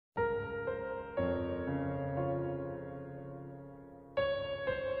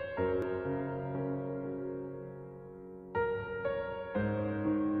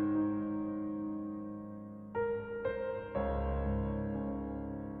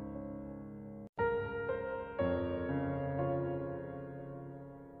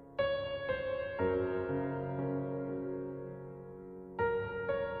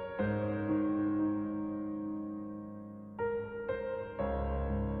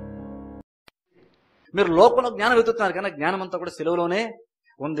మీరు లోకంలో జ్ఞానం వెతుకుతున్నారు, కానీ జ్ఞానం అంతా కూడా సిలువలోనే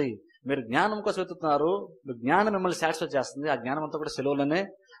ఉంది. మీరు జ్ఞానం కోసం వెతుకుతున్నారు, జ్ఞానం మిమ్మల్ని సాటిస్ఫై చేస్తుంది, ఆ జ్ఞానం అంతా కూడా సిలువలోనే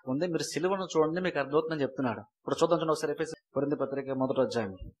ఉంది. మీరు సిలువను చూడండి, మీకు అర్థమవుతుందని చెప్తున్నాడు. ఇప్పుడు చూద్దాం చూడండి ఒకసారి ఎఫెసీ కొరింథీ పత్రిక 1వ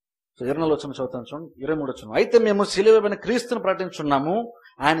అధ్యాయం 24 వచనం చదువుతాను చూడండి, 23 వచనం. అయితే మేము సిలువైన క్రీస్తును ప్రకటించున్నాము,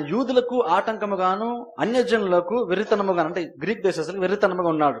 ఆయన యూదులకు ఆటంకముగాను అన్యజనులకు వెర్రితనముగాను, అంటే గ్రీక్ దేశస్తులకు వెర్రితనముగా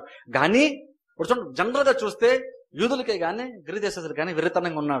ఉన్నాడు. కానీ ఇప్పుడు చూడండి, జనరల్ గా చూస్తే యూదులకే గాని గ్రీక్ దేశస్తులకు కానీ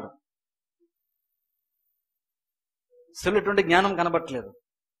వెర్రితనంగా ఉన్నాడు. సిలువ ఎటువంటి జ్ఞానం కనబట్టలేదు,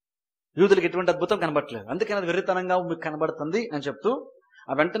 యూదులకు ఎటువంటి అద్భుతం కనబట్టలేదు, అందుకని అది వెర్రితనంగా మీకు కనబడుతుంది అని చెప్తూ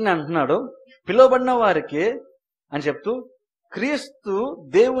ఆ వెంటనే అంటున్నాడు, పిలువబడిన వారికి అని చెప్తూ క్రీస్తు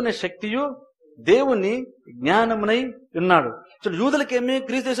దేవుని శక్తియు దేవుని జ్ఞానమునై ఉన్నాడు. చూడండి, యూదులకేమి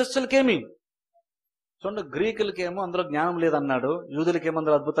గ్రీక్ దేశస్తులకేమి, చూడండి గ్రీకులకేమో అందులో జ్ఞానం లేదన్నాడు, యూదులకేమో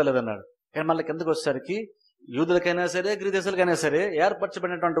అందులో అద్భుతాలు లేదన్నాడు. కానీ మళ్ళీ కిందకు వచ్చేసరికి యూదులకైనా సరే గ్రీక్ దేశాలకైనా సరే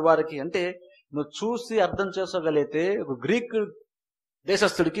ఏర్పరచబడినటువంటి వారికి, అంటే నువ్వు చూసి అర్థం చేసుకోగలిగితే ఒక గ్రీక్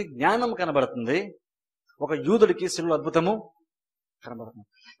దేశస్థుడికి జ్ఞానం కనబడుతుంది, ఒక యూదుడికి సిలువ అద్భుతము కనబడుతుంది.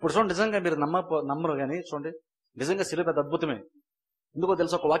 ఇప్పుడు చూడండి, నిజంగా మీరు నమ్మరు కానీ చూడండి, నిజంగా సిలువ పెద్ద అద్భుతమే. ఎందుకో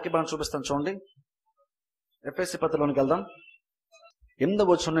తెలుసు, ఒక వాక్య భాగం చూపిస్తాను చూడండి. ఎఫెసీ పత్రికలోనికి వెళ్దాం. 8వ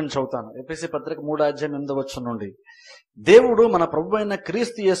వచనం నేను చదువుతాను. ఎఫెసీ పత్రిక 3వ అధ్యాయం 8వ వచనం నుండి, దేవుడు మన ప్రభు అయిన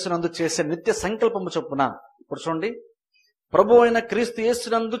క్రీస్తు యేసునందు చేసే నిత్య సంకల్పము చొప్పున, ఇప్పుడు చూడండి, ప్రభు అయిన క్రీస్తు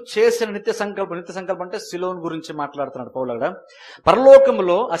యేసునందు చేసిన నిత్య సంకల్పం అంటే సిలువను గురించి మాట్లాడుతున్నాడు పౌలు అక్కడ.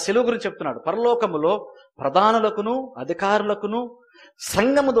 పరలోకములో ఆ సిలువ గురించి చెప్తున్నాడు. పరలోకములో ప్రధానులకును అధికారులకును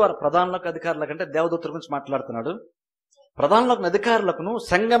సంఘము ద్వారా, ప్రధానులకు అధికారులకు అంటే దేవదూతల గురించి మాట్లాడుతున్నాడు, ప్రధానులకు అధికారులకును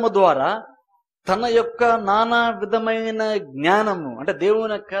సంఘము ద్వారా తన యొక్క నానా విధమైన జ్ఞానము, అంటే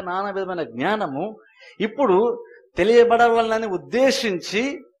దేవుని యొక్క నానా విధమైన జ్ఞానము ఇప్పుడు తెలియబడవాలని ఉద్దేశించి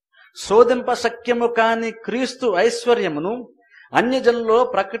శోధింప శక్యము కాని క్రీస్తు ఐశ్వర్యమును అన్యజనుల్లో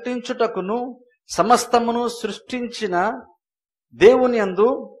ప్రకటించుటకును సమస్తమును సృష్టించిన దేవుని యందు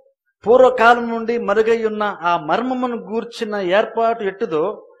పూర్వకాలం నుండి మరుగయ్యున్న ఆ మర్మమును గూర్చిన ఏర్పాటు ఎట్టుదో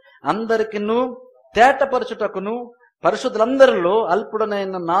అందరికిను తేటపరచుటకును పరిశుద్ధులందరిలో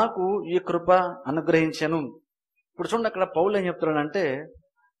అల్పుడనైన నాకు ఈ కృప అనుగ్రహించెను. ఇప్పుడు చూడండి, అక్కడ పౌలు ఏం చెప్తున్నాడంటే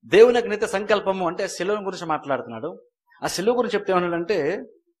దేవుని యొక్క నిత్య సంకల్పము అంటే సిలువ గురించి మాట్లాడుతున్నాడు. ఆ సిలువ గురించి చెప్తే ఏమన్నాడంటే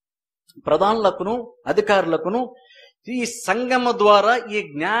ప్రధానులకును అధికారులకును ఈ సంగమ ద్వారా ఈ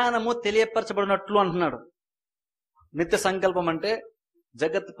జ్ఞానము తెలియపరచబడినట్లు అంటున్నాడు. నిత్య సంకల్పం అంటే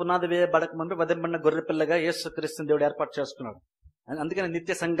జగత్ పునాది వేయబడక ముందు వధింపబడిన గొర్రె పిల్లగా యేసుక్రీస్తుని దేవుడు ఏర్పాటు చేసుకున్నాడు. అందుకని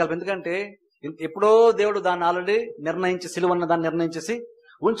నిత్య సంకల్పం. ఎందుకంటే ఎప్పుడో దేవుడు దాన్ని ఆల్రెడీ నిర్ణయించి, సిలువన్న దాన్ని నిర్ణయించేసి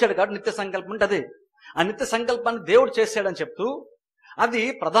ఉంచాడు కాబట్టి నిత్య సంకల్పం అంటే అదే. ఆ నిత్య సంకల్పాన్ని దేవుడు చేశాడని చెప్తూ అది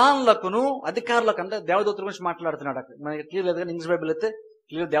ప్రధానులకును అధికారులకు, అంటే దేవదూతల గురించి మాట్లాడుతున్నాడు. అక్కడ మనకి క్లియర్ లేదు కానీ ఇంగ్లీష్ బైబిల్ అయితే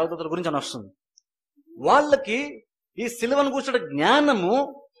క్లియర్ దేవదూతల గురించి అని వస్తుంది. వాళ్ళకి ఈ సిలువను కూర్చున్న జ్ఞానము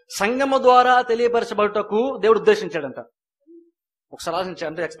సంగమ ద్వారా తెలియపరచబడుటకు దేవుడు ఉద్దేశించాడంట. ఒకసారి ఆలోచించి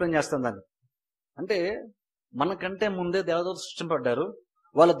అంటే ఎక్స్ప్లెయిన్ చేస్తాను దాన్ని. అంటే మనకంటే ముందే దేవదూతలు సృష్టింపబడ్డారు,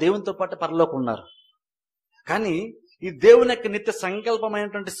 వాళ్ళ దేవునితో పాటు పరలోకం ఉన్నారు. కానీ ఈ దేవుని యొక్క నిత్య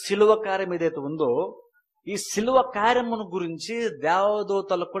సంకల్పమైనటువంటి సిలువ కార్యం ఏదైతే ఉందో, ఈ సిలువ కార్యమును గురించి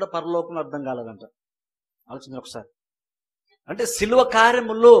దేవదూతలకు కూడా పరలోకం అర్థం కాలేదంట. ఆలోచించండి ఒకసారి. అంటే సిలువ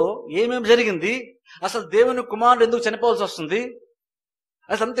కార్యములో ఏమేమి జరిగింది, అసలు దేవుని కుమారుడు ఎందుకు చనిపోవాల్సి వస్తుంది,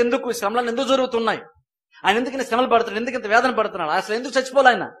 అసలు అంత ఎందుకు శ్రమలను ఎందుకు జరుగుతున్నాయి, ఆయన ఎందుకు ఇంత శ్రమలు పడుతున్నాడు, ఎందుకు ఇంత వేదన పడుతున్నాడు, అసలు ఎందుకు చచ్చిపోవాలి,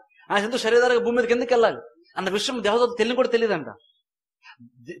 ఆయన ఎందుకు శరీరానికి భూమి మీదకి ఎందుకు వెళ్ళాలి అన్న విషయం దేవదూత తెలియని కూడా తెలియదంట.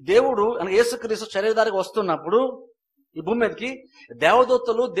 దేవుడు యేసుక్రీస్తు శరీరధారికి వస్తున్నప్పుడు ఈ భూమి మీదకి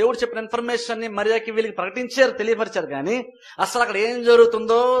దేవదూతలు దేవుడు చెప్పిన ఇన్ఫర్మేషన్ ని మరియాకి వీళ్ళకి ప్రకటించారు, తెలియపరిచారు. కానీ అసలు అక్కడ ఏం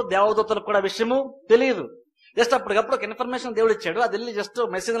జరుగుతుందో దేవదూతలకు కూడా విషయము తెలియదు. జస్ట్ అప్పటికప్పుడు ఒక ఇన్ఫర్మేషన్ దేవుడు ఇచ్చాడు, అది వెళ్ళి జస్ట్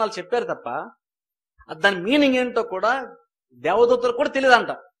మెసేజ్ వాళ్ళు చెప్పారు తప్ప దాని మీనింగ్ ఏంటో కూడా దేవదూతలకు కూడా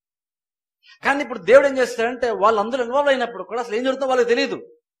తెలియదంట. కానీ ఇప్పుడు దేవుడు ఏం చేస్తాడంటే వాళ్ళందరూ ఇన్వాల్వ్ అయినప్పుడు కూడా అసలు ఏం జరుగుతుందో వాళ్ళకి తెలియదు.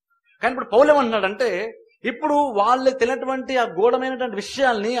 కానీ ఇప్పుడు పౌలు ఏమంటున్నాడంటే ఇప్పుడు వాళ్ళకి తెలియనటువంటి ఆ గూఢమైనటువంటి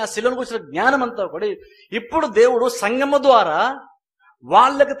విషయాల్ని, ఆ శిలువను కూర్చున్న జ్ఞానం అంతా కూడా ఇప్పుడు దేవుడు సంగమ ద్వారా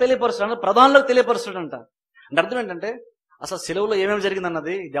వాళ్ళకి తెలియపరుస్తాడు, ప్రధానులకు తెలియపరుస్తాడంట. అంటే అర్థం ఏంటంటే అసలు శిలువలో ఏమేమి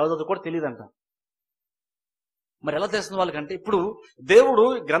జరిగిందన్నది దేవదూతకు కూడా తెలియదంట. మరి ఎలా తెలుస్తుంది వాళ్ళకంటే ఇప్పుడు దేవుడు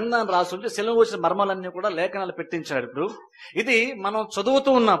గ్రంథాన్ని రాసి ఉంచి శిలువ కూర్చిన మర్మాలన్నీ కూడా లేఖనాలు పెట్టించాడు. ఇప్పుడు ఇది మనం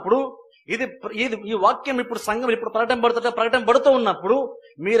చదువుతూ ఉన్నప్పుడు ఈ వాక్యం ఇప్పుడు సంఘం ఇప్పుడు ప్రకటన పడుతూ ఉన్నప్పుడు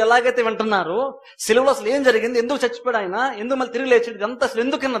మీరు ఎలాగైతే వింటున్నారో సిలువలో అసలు ఏం జరిగింది, ఎందుకు చచ్చిపోయాడు ఆయన, ఎందుకు మళ్ళీ తిరిగి లేచాడు, ఇదంతా అసలు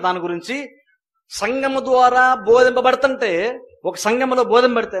ఎందుకన్నా దాని గురించి సంఘము ద్వారా బోధింపబడుతుంటే, ఒక సంఘములో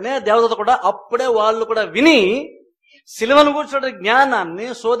బోధింపబడితేనే దేవదూత కూడా అప్పుడే వాళ్ళు కూడా విని సిలువను కూర్చున్న జ్ఞానాన్ని,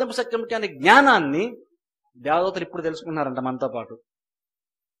 శోధింప సత్యం అనే జ్ఞానాన్ని దేవదూతలు ఇప్పుడు తెలుసుకున్నారంట మనతో పాటు.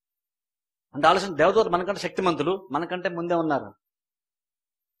 అంటే ఆలోచన, దేవదూత మనకంటే శక్తిమంతులు, మనకంటే ముందే ఉన్నారు.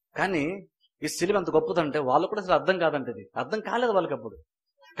 కానీ ఈ సిలువ ఎంత గొప్పదంటే వాళ్ళు కూడా అసలు అర్థం కాదంటే, ఇది అర్థం కాలేదు వాళ్ళకి అప్పుడు.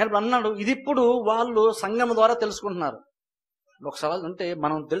 కానీ ఇప్పుడు అన్నాడు, ఇది ఇప్పుడు వాళ్ళు సంఘం ద్వారా తెలుసుకుంటున్నారు. ఒకసారి అంటే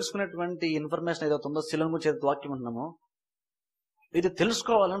మనం తెలుసుకునేటువంటి ఇన్ఫర్మేషన్ ఏదైతే ఉందో, సిలువ గురించి ఏదైతే వాక్యం ఉంటున్నామో, ఇది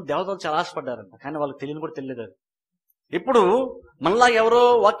తెలుసుకోవాలని దేవతలు చాలా ఆశపడ్డారంట. కానీ వాళ్ళకి తెలియని కూడా తెలియదు అది. ఇప్పుడు మనలా ఎవరో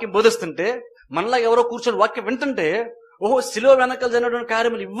వాక్యం బోధిస్తుంటే, మనలా ఎవరో కూర్చొని వాక్యం వింటుంటే, ఓహో సిలువ వెనకాల జరిగినటువంటి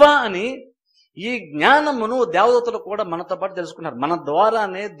కార్యములు ఇవ్వా అని ఈ జ్ఞానమును దేవదూతలు కూడా మనతో పాటు తెలుసుకున్నారు. మన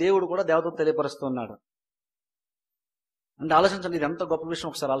ద్వారానే దేవుడు కూడా దేవదూత తెలియపరుస్తున్నాడు. అంటే ఆలోచించండి, ఇది ఎంత గొప్ప విషయం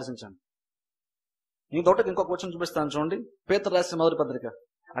ఒకసారి ఆలోచించండి. ఈ తోటకి ఇంకొక వచనం చూపిస్తాను చూడండి. పేతురు రాసిన మొదటి పత్రిక,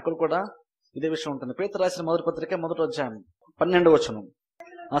 అక్కడ కూడా ఇదే విషయం ఉంటుంది. పేతురు రాసిన మొదటి పత్రిక 1వ అధ్యాయం 12వ వచనం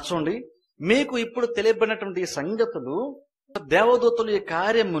చూడండి. మీకు ఇప్పుడు తెలియబడినటువంటి ఈ సంగతులు దేవదూతలు ఈ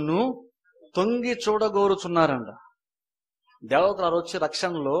కార్యమును తొంగి చూడగోరుచున్నారంట. దేవదూతలు ఆ రోజు వచ్చి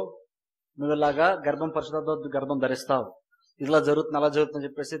రక్షణలో నువ్వు ఇలాగా గర్భం ధరిస్తావు, ఇలా జరుగుతుంది అలా జరుగుతుందని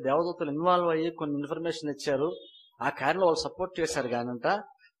చెప్పేసి దేవదూతలు ఇన్వాల్వ్ అయ్యి కొన్ని ఇన్ఫర్మేషన్ ఇచ్చారు. ఆ కార్యంలో వాళ్ళు సపోర్ట్ చేశారు. కానంట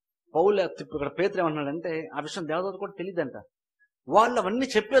పౌలు ఇక్కడ పేతురు ఏమన్నాడంటే, ఆ విషయం దేవదూత కూడా తెలియదంట. వాళ్ళు అవన్నీ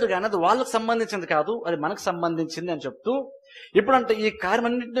చెప్పారు కానీ అది వాళ్ళకు సంబంధించింది కాదు, అది మనకు సంబంధించింది అని చెప్తూ, ఇప్పుడంటే ఈ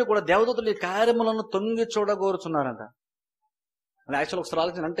కార్యమన్నింటినీ కూడా దేవదూతలు ఈ కార్యములను తొంగి చూడగోరుచున్నారంట. అది యాక్చువల్ ఒకసారి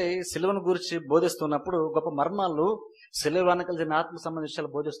ఆలోచన అంటే, సిలువను గురించి బోధిస్తున్నప్పుడు గొప్ప మర్మాలు, సిలువ వెనకాల జరిగిన ఆత్మకు సంబంధించిన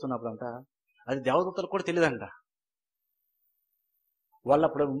విషయాలు బోధిస్తున్నప్పుడు అంట, అది దేవదూతలు కూడా తెలియదంట. వాళ్ళు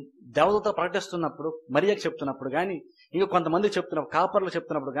అప్పుడు దేవదూత ప్రకటిస్తున్నప్పుడు, మరియకు చెప్తున్నప్పుడు కానీ, ఇంకా కొంతమంది చెప్తున్నప్పుడు, కాపర్లు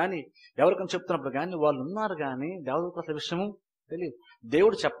చెప్తున్నప్పుడు కానీ, ఎవరికైనా చెప్తున్నప్పుడు కానీ వాళ్ళు ఉన్నారు. కానీ దేవదూత విషయము తెలియదు.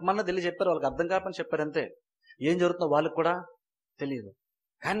 దేవుడు చెప్పమన్నా తెలియ చెప్పారు, వాళ్ళకి అర్థం కాపని చెప్పారు అంతే. ఏం జరుగుతుందో వాళ్ళకి కూడా తెలియదు.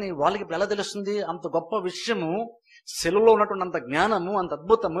 కానీ వాళ్ళకి ఇప్పుడు ఎలా తెలుస్తుంది? అంత గొప్ప విషయము, సెలవులో ఉన్నటువంటి అంత జ్ఞానము, అంత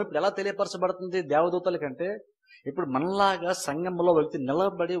అద్భుతము ఇప్పుడు ఎలా తెలియపరచబడుతుంది దేవదూతల కంటే? ఇప్పుడు మనలాగా సంఘంలో వ్యక్తి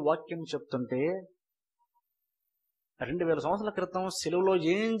నిలబడి వాక్యం చెప్తుంటే, 2000 సంవత్సరాల క్రితం సెలవులో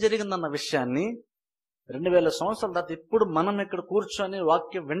ఏం జరిగిందన్న విషయాన్ని 2000 సంవత్సరాల తర్వాత ఇప్పుడు మనం ఇక్కడ కూర్చొని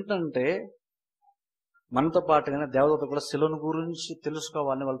వాక్యం వింటుంటే, మనతో పాటుగానే దేవదూత కూడా సెలవును గురించి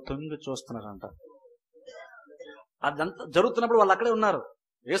తెలుసుకోవాలని వాళ్ళు తొంగి చూస్తున్నారంట. అదంతా జరుగుతున్నప్పుడు వాళ్ళు అక్కడే ఉన్నారు.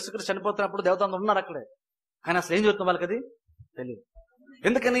 యేసుక్రీస్తు చనిపోతున్నప్పుడు దేవదూతలు ఉన్నారు అక్కడే. కానీ అసలు ఏం జరుగుతుంది వాళ్ళకి అది తెలియదు.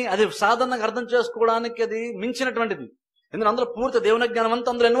 ఎందుకని? అది సాధారణంగా అర్థం చేసుకోవడానికి అది మించినటువంటిది. ఎందుకంటే అందులో పూర్తి దేవుని జ్ఞానం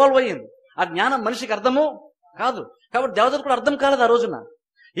అంతా అందులో ఇన్వాల్వ్ అయ్యింది. ఆ జ్ఞానం మనిషికి అర్థము కాదు. కాబట్టి దేవదూతలు కూడా అర్థం కాలేదు ఆ రోజున.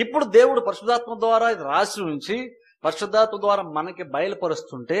 ఇప్పుడు దేవుడు పరిశుద్ధాత్మ ద్వారా ఇది రాసి ఉంచి, పరిశుద్ధాత్మ ద్వారా మనకి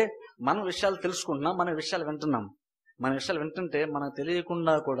బయలుపరుస్తుంటే, మన విషయాలు తెలుసుకుంటున్నాం, మన విషయాలు వింటున్నాం. మన విషయాలు వింటుంటే మనకు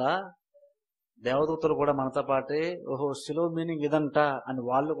తెలియకుండా కూడా దేవదూతలు కూడా మనతో పాటే, ఓహో సిలువ మీనింగ్ ఇదంట అని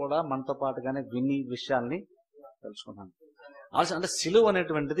వాళ్ళు కూడా మనతో పాటుగానే విని విషయాల్ని తెలుసుకున్నాను. అంటే సిలువ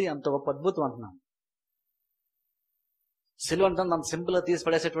అనేటువంటిది అంత గొప్ప అద్భుతం అంటున్నాను. సిలువ అంటే అంత సింపుల్ గా తీసి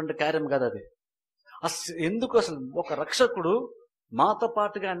పడేసేటువంటి కార్యం కాదు అది. ఎందుకు అసలు ఒక రక్షకుడు మాతో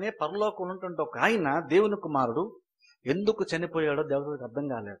పాటుగానే పరలోకంలో ఉన్నటువంటి ఒక ఆయన, దేవుని కుమారుడు ఎందుకు చనిపోయాడో దేవతలకు అర్థం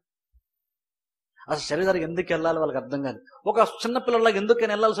కాలేదు. అసలు శరీరానికి ఎందుకు వెళ్ళాలి వాళ్ళకి అర్థం కాలేదు. ఒక చిన్న పిల్లలాగా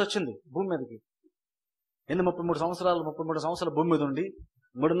ఎందుకని వెళ్ళాల్సి వచ్చింది భూమి మీదకి? 33 సంవత్సరాలు భూమి మీద ఉండి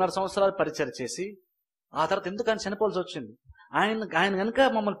 3.5 సంవత్సరాలు పరిచయం చేసి ఆ తర్వాత ఎందుకు ఆయన చనిపోవాల్సి వచ్చింది? ఆయన కనుక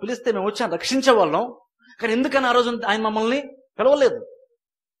మమ్మల్ని పిలిస్తే మేము వచ్చాను రక్షించే వాళ్ళం. కానీ ఎందుకని ఆ రోజు ఆయన మమ్మల్ని పిలవలేదు?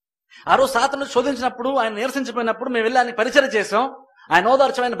 ఆ రోజు సాతాను శోధించినప్పుడు, ఆయన నిరసించిపోయినప్పుడు మేము వెళ్ళి ఆయన పరిచయం చేసాం, ఆయన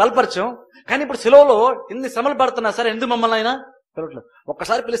ఓదార్చం, ఆయన బలపరిచాం. కానీ ఇప్పుడు సిలువలో ఎన్ని శ్రమలు పడుతున్నా సరే ఎందుకు మమ్మల్ని ఆయన పిలవట్లేదు?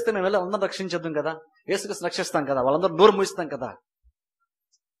 ఒక్కసారి పిలిస్తే మేము వెళ్ళి అందరం రక్షించేద్దాం కదా, యేసుక్రీస్తుని రక్షిస్తాం కదా, వాళ్ళందరూ నోరు మూయిస్తాం కదా.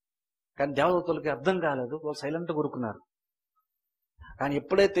 కానీ దేవదూతలకి అర్థం కాలేదు, వాళ్ళు సైలెంట్ కూరుకున్నారు. కానీ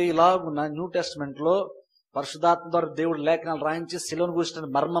ఎప్పుడైతే ఇలాగున్న న్యూ టెస్ట్మెంట్ లో పరిశుద్ధాత్మ ద్వారా దేవుడు లేఖనాలు రాయించి సిలువను గురించిన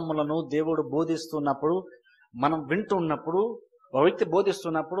మర్మములను దేవుడు బోధిస్తున్నప్పుడు, మనం వింటున్నప్పుడు, ఒక వ్యక్తి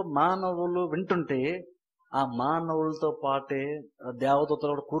బోధిస్తున్నప్పుడు మానవులు వింటుంటే, ఆ మానవులతో పాటే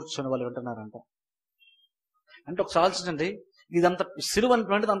దేవదూతలు కూడా కూర్చొని వాళ్ళు వింటున్నారంట. అంటే ఒకసారి ఆలోచించండి, ఇదంత సిలువ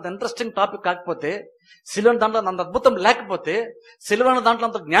అనేటువంటిది అంత ఇంట్రెస్టింగ్ టాపిక్ కాకపోతే, సిలువ దాంట్లో అంత అద్భుతం లేకపోతే, సిలువ దాంట్లో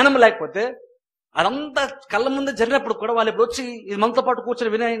అంత జ్ఞానం లేకపోతే, అదంతా కళ్ళ ముందే జరిగినప్పుడు కూడా వాళ్ళు ఇప్పుడు వచ్చి ఇది మనతో పాటు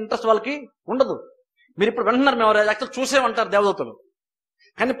కూర్చొని వినే ఇంట్రెస్ట్ వాళ్ళకి ఉండదు. మీరు ఇప్పుడు వింటున్నారు, మేము యాక్చువల్ చూసేమంటారు దేవదూతలు.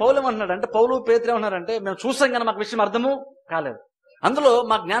 కానీ పౌలు ఏమంటున్నాడు అంటే, పౌలు పేతురు ఏమన్నారంటే, మేము చూసాం కానీ మాకు విషయం అర్థము కాలేదు. అందులో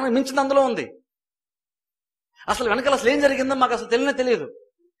మా జ్ఞానం మించింది అందులో ఉంది. అసలు వెనకాల అసలు ఏం జరిగిందో మాకు అసలు తెలియదు.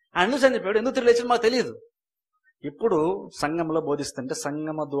 ఆయన ఎందుకు చనిపోయాడు, ఎందుకు తిరిగి లేచాడు మాకు తెలియదు. ఇప్పుడు సంఘంలో బోధిస్తుంటే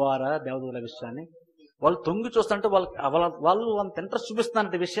సంఘమ ద్వారా దేవదూతల విషయాన్ని వాళ్ళు తొంగి చూస్తుంటే వాళ్ళు అంత ఇంట్రెస్ట్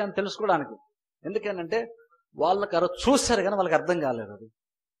చూపిస్తున్నారంటే విషయాన్ని తెలుసుకోవడానికి. ఎందుకంటే వాళ్ళకి ఆ రోజు చూశారు కానీ వాళ్ళకి అర్థం కాలేదు, అది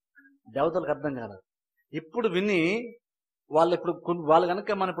దేవతలకు అర్థం కాలేదు. ఇప్పుడు విని వాళ్ళు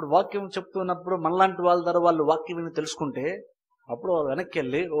కనుక మనం ఇప్పుడు వాక్యం చెప్తున్నప్పుడు మనలాంటి వాళ్ళ ద్వారా వాళ్ళు వాక్యం విని తెలుసుకుంటే, అప్పుడు వాళ్ళు వెనక్కి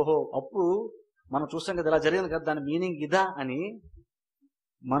వెళ్ళి, ఓహో అప్పుడు మనం చూసాం కదా ఇలా జరిగింది కదా, దాని మీనింగ్ ఇదా అని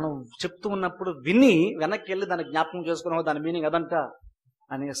మనం చెప్తూ ఉన్నప్పుడు విని వెనక్కి వెళ్ళి దాన్ని జ్ఞాపకం చేసుకున్నాం, దాని మీనింగ్ అదంట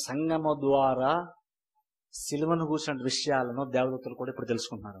అనే సంగమ ద్వారా సిలువను కూర్చున్న విషయాలను దేవదూతలు కూడా ఇప్పుడు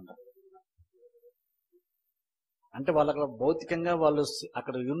తెలుసుకుంటున్నారంట. అంటే వాళ్ళ భౌతికంగా వాళ్ళు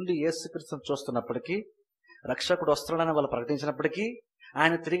అక్కడ ఉండి యేసుక్రీస్తును చూస్తున్నప్పటికీ, రక్షకుడు వస్తున్నాడని వాళ్ళు ప్రకటించినప్పటికీ,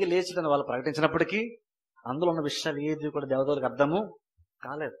 ఆయన తిరిగి లేచిడని వాళ్ళు ప్రకటించినప్పటికీ, అందులో ఉన్న విషయాలు ఏది కూడా దేవదూతలకు అర్థము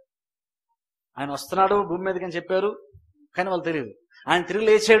కాలేదు. ఆయన వస్తున్నాడు భూమి మీదకి అని చెప్పారు, కానీ వాళ్ళు తెలియదు. ఆయన తిరిగి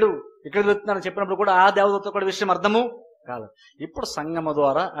లేచాడు ఇక్కడ వెళ్తున్నాడని చెప్పినప్పుడు కూడా ఆ దేవదూత కూడా విషయం అర్థము కాలేదు. ఇప్పుడు సంగమ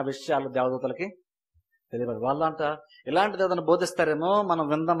ద్వారా ఆ విషయాలు దేవదూతలకి తెలియదు. వాళ్ళంట ఇలాంటిది ఏదైనా బోధిస్తారేమో మనం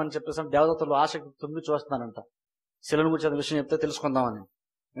విందామని చెప్పేసి దేవదూతలు ఆసక్తి తుంగి చూస్తున్నారంట. శిలను గురించి విషయం చెప్తే తెలుసుకుందామని.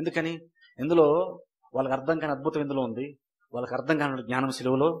 ఎందుకని? ఇందులో వాళ్ళకి అర్థం కాని అద్భుతం ఇందులో ఉంది, వాళ్ళకి అర్థం కాని జ్ఞానం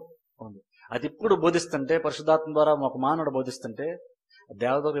సిలువలో ఉంది. అది ఇప్పుడు బోధిస్తుంటే, పరిశుద్ధాత్మ ద్వారా ఒక మానవుడు బోధిస్తుంటే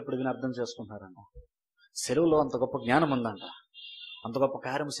దేవదూతలు ఇప్పుడు విని అర్థం చేసుకుంటున్నారంట. సిలువలో అంత గొప్ప జ్ఞానం ఉందంట, అంత గొప్ప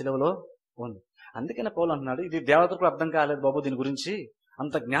కార్యం సిలువలో ఉంది. అందుకనే పౌలు అంటున్నాడు, ఇది దేవతలకు అర్థం కాలేదు బాబు, దీని గురించి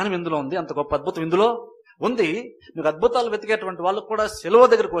అంత జ్ఞానం ఇందులో ఉంది, అంత గొప్ప అద్భుతం ఇందులో ఉంది. మీకు అద్భుతాలు వెతికేటువంటి వాళ్ళకు కూడా సిలువ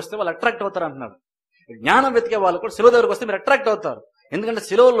దగ్గరికి వస్తే వాళ్ళు అట్రాక్ట్ అవుతారు అంటున్నాడు. జ్ఞానం వెతికే వాళ్ళు కూడా సిలువ దగ్గరికి వస్తే మీరు అట్రాక్ట్ అవుతారు. ఎందుకంటే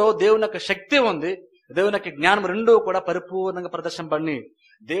సిలువలో దేవుని యొక్క శక్తి ఉంది, దేవుని యొక్క జ్ఞానం రెండూ కూడా పరిపూర్ణంగా ప్రదర్శింపబడి,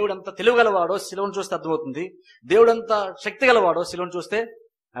 దేవుడు ఎంత తెలివి గలవాడో సిలువను చూస్తే అర్థమవుతుంది, దేవుడు ఎంత శక్తి గలవాడో సిలువను చూస్తే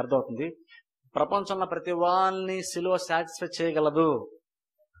అర్థమవుతుంది. ప్రపంచంలో ప్రతి వాళ్ళని సిలువ సాటిస్ఫై చేయగలదు,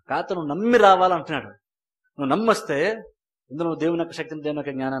 కాకపోతే నువ్వు నమ్మి రావాలంటున్నాడు. నువ్వు నమ్మొస్తే ఇందులో దేవుని యొక్క శక్తిని, దేవుని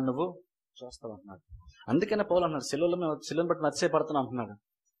యొక్క జ్ఞానాన్ని నువ్వు చూస్తావు అంటున్నాడు. అందుకనే పౌలు అన్నాడు, సిలువలో మేము సిలువను బట్టి నచ్చపడుతున్నాం అంటున్నాడు.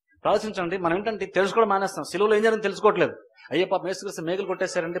 ఆలోచించండి, మనం ఏంటంటే తెలుసుకోవడం మానేస్తాం, సిలువలో ఏం జరిగింది తెలుసుకోవట్లేదు. అయ్యో పాపం యేసుక్రీస్తు మేకులు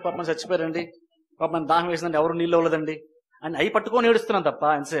కొట్టేశారండి, పాపం చచ్చిపోయారండి, పాపం దాహం వేసిందండి, ఎవరు నీళ్ళు ఇవ్వలేదండి అని అవి పట్టుకొని ఏడుస్తున్నాం తప్ప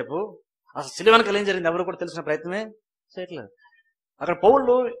ఎంతసేపు అసలు సిలువ వెనకాల ఏం జరిగింది ఎవరు కూడా తెలిసిన ప్రయత్నమే చేయట్లేదు. అక్కడ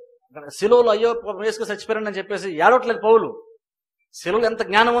పౌలు సిలువలో అయ్యో పాపం యేసుక్రీస్తు చచ్చిపోయారండి అని చెప్పేసి ఏడవట్లేదు పౌలు. సిలువలో ఎంత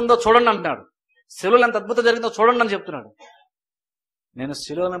జ్ఞానం ఉందో చూడండి అంటున్నాడు, సిలువలో ఎంత అద్భుతం జరిగిందో చూడండి అని చెప్తున్నాడు. నేను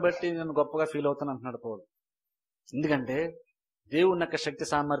సిలువను బట్టి నేను గొప్పగా ఫీల్ అవుతాను అంటున్నాడు పౌలు. ఎందుకంటే దేవుని యొక్క శక్తి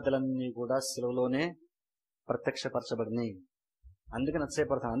సామర్థ్యాలన్నీ కూడా సిలువలోనే ప్రత్యక్షపరచబడినాయి. అందుకని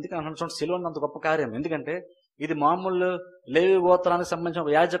నచ్చపడతాను. అందుకని అంటున్నాడు సిలువ అంత గొప్ప కార్యం. ఎందుకంటే ఇది మామూలు లేవి గోత్రానికి సంబంధించిన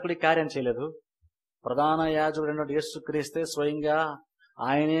ఒక యాజకుడి కార్యం చేయలేదు. ప్రధాన యాజకుడు యేసుక్రీస్తే స్వయంగా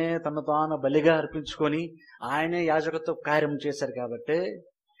ఆయనే తను తాను బలిగా అర్పించుకొని ఆయనే యాజకత్వ కార్యం చేశారు. కాబట్టి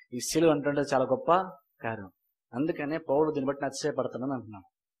ఈ సిలువ అంటే చాలా గొప్ప కార్యం. అందుకనే పౌలు దీన్ని బట్టి నచ్చపడతానని అంటున్నాడు.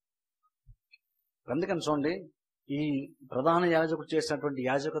 అందుకని చూడండి, ఈ ప్రధాన యాజకుడు చేసినటువంటి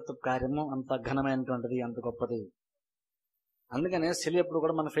యాజకత్వ కార్యము అంత ఘనమైనటువంటిది, అంత గొప్పది. అందుకనే సిలువ ఎప్పుడు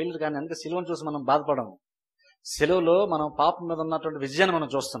కూడా మన ఫెయిల్యూర్ కానీ, అందుకే సిలువను చూసి మనం బాధపడము. సిలువలో మనం పాపం మీద ఉన్నటువంటి విజయాన్ని మనం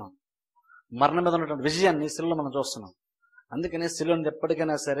చూస్తున్నాం, మరణం మీద ఉన్నటువంటి విజయాన్ని సిలువలో మనం చూస్తున్నాం. అందుకనే సిలువను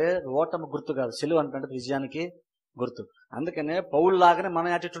ఎప్పటికైనా సరే ఓటమి గుర్తు కాదు, సిలువ అంటే విజయానికి గుర్తు. అందుకనే పౌలు లాగానే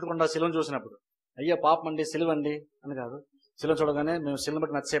మన యాటిట్యూడ్ కూడా సిలువను చూసినప్పుడు అయ్యో పాపం అండి సిలువ అండి అని కాదు, సిలువ చూడగానే మేము సిలువను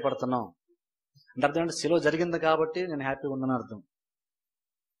బట్టి నచ్చపడుతున్నాం అంటే అర్థం అంటే సిలువ జరిగింది కాబట్టి నేను హ్యాపీగా ఉన్నాను అర్థం.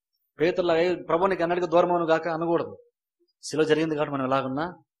 పేతురులాగా ప్రభు నీకు అన్నటికీ దూరం అవును గాక అనకూడదు. సిలువ జరిగింది కాబట్టి మనం ఎలాగున్నా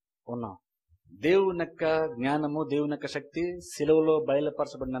ఉన్నాం. దేవుని యొక్క జ్ఞానము, దేవుని యొక్క శక్తి సిలువలో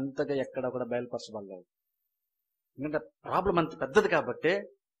బయలుపరచబడినంతగా ఎక్కడ కూడా బయలుపరచబడలేదు. ఎందుకంటే ప్రాబ్లం అంత పెద్దది కాబట్టి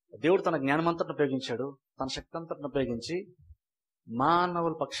దేవుడు తన జ్ఞానం అంతటిని ఉపయోగించాడు, తన శక్తి అంతటిని ఉపయోగించి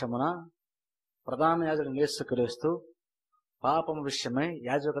మానవుల పక్షమున ప్రధాన యాజకుడు యేసుక్రీస్తు పాపం విషయమై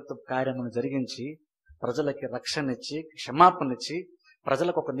యాజకత్వ కార్యమును జరిగించి ప్రజలకి రక్షణ ఇచ్చి, క్షమాపణ ఇచ్చి,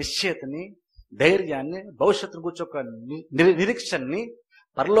 ప్రజలకు ఒక నిశ్చయతని, ధైర్యాన్ని, భవిష్యత్తును గురించి ఒక నిరీక్షణని,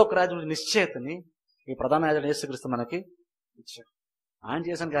 పరలోక రాజ్యం నిశ్చయతని ఈ ప్రధాన యాజకుడు యేసుక్రీస్తు మనకి ఇచ్చాడు. ఆయన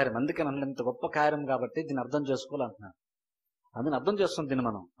చేసిన కార్యం. అందుకని అన్న ఇంత గొప్ప కార్యం కాబట్టి దీన్ని అర్థం చేసుకోవాలంటున్నాను. అందుకని అర్థం చేస్తాం దీన్ని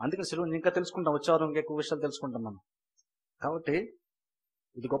మనం. అందుకని సిలువను ఇంకా తెలుసుకుంటాం, వచ్చేవారం ఇంకా ఎక్కువ విషయాలు తెలుసుకుంటాం మనం. కాబట్టి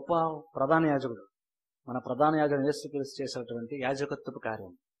ఇది గొప్ప ప్రధాన యాజకుడు, మన ప్రధాన యాజకుడు యేసుక్రీస్తు చేసినటువంటి యాజకత్వపు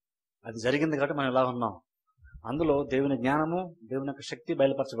కార్యం. అది జరిగింది కాబట్టి మనం ఇలా ఉన్నాం. అందులో దేవుని జ్ఞానము, దేవుని యొక్క శక్తి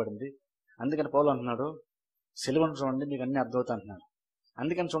బయలుపరచబడింది. అందుకని పౌలు అంటున్నాడు సిలువను చూడండి మీకు అన్ని అర్థమవుతాయి అంటున్నాడు.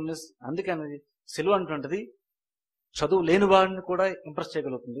 అందుకని చూడండి, అందుకని సిలువ అంటుంటది చదువు లేని వాడిని కూడా ఇంప్రెస్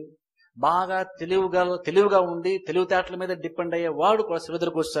చేయగలుగుతుంది. బాగా తెలివిగా ఉండి తెలివితేటల మీద డిపెండ్ అయ్యే వాడు కూడా సిలువ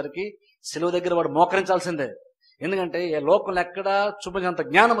దగ్గరకు వచ్చేసరికి సిలువ దగ్గర వాడు మోకరించాల్సిందే. ఎందుకంటే లోకం ఎక్కడా చూపించినంత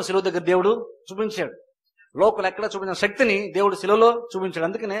జ్ఞానము సిలువ దగ్గర దేవుడు చూపించాడు, లోకం ఎక్కడా చూపించిన శక్తిని దేవుడు సిలువలో చూపించాడు.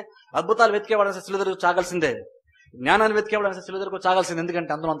 అందుకనే అద్భుతాలు వెతికేవాడు సిలువ దగ్గరకు చాగాల్సిందే, జ్ఞానాన్ని వెతికేవాడు సిలువ దగ్గరకు చాగాల్సిందే.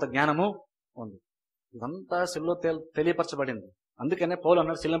 ఎందుకంటే అందులో అంత జ్ఞానము ఉంది. ఇదంతా సిలువలో తెలియపరచబడింది. అందుకనే పౌలు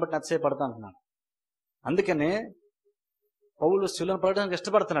అన్నాడు సిలువను బట్టి నచ్చపడతా అంటున్నాడు. అందుకనే పౌలు సిలువను పడడానికి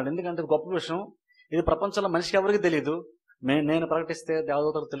ఇష్టపడుతున్నాడు. ఎందుకంటే గొప్ప విషయం, ఇది ప్రపంచంలో మనిషికి ఎవరికి తెలియదు, నేను ప్రకటిస్తే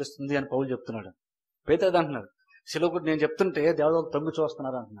దేవదూతలకు తెలుస్తుంది అని పౌలు చెప్తున్నాడు. పేతురు అంటున్నాడు సిలువ గురించి నేను చెప్తుంటే దేవతలు తొంగి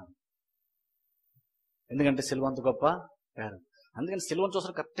చూస్తున్నారు అంటున్నారు. ఎందుకంటే సిలువ అంత గొప్ప పేరు. అందుకని సిలువను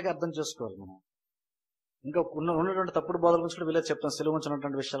చూసిన కరెక్ట్గా అర్థం చేసుకోవాలి మనం. ఇంకా ఉన్నటువంటి తప్పుడు బోధల గురించి కూడా వీళ్ళే చెప్తాం. సిలువ గురించి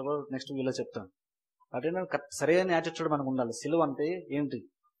ఉన్నటువంటి విషయాలు కూడా నెక్స్ట్ వీళ్ళే చెప్తాం. అదేంటంటే సరైన యాటిట్యూడ్ మనకు ఉండాలి. సిలువ అంటే ఏంటి?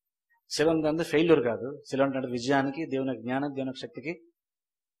 సిలువ అంటే ఫెయిల్యూర్ కాదు. సిలువ అంటే విజయానికి, దేవుని జ్ఞానం, దేవుని శక్తికి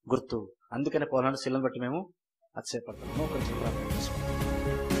గుర్తు. అందుకని పోలాంటి సిలువను బట్టి మేము అతిశయపడతాము. కొంచెం ప్రార్థన చేసుకుంటాం.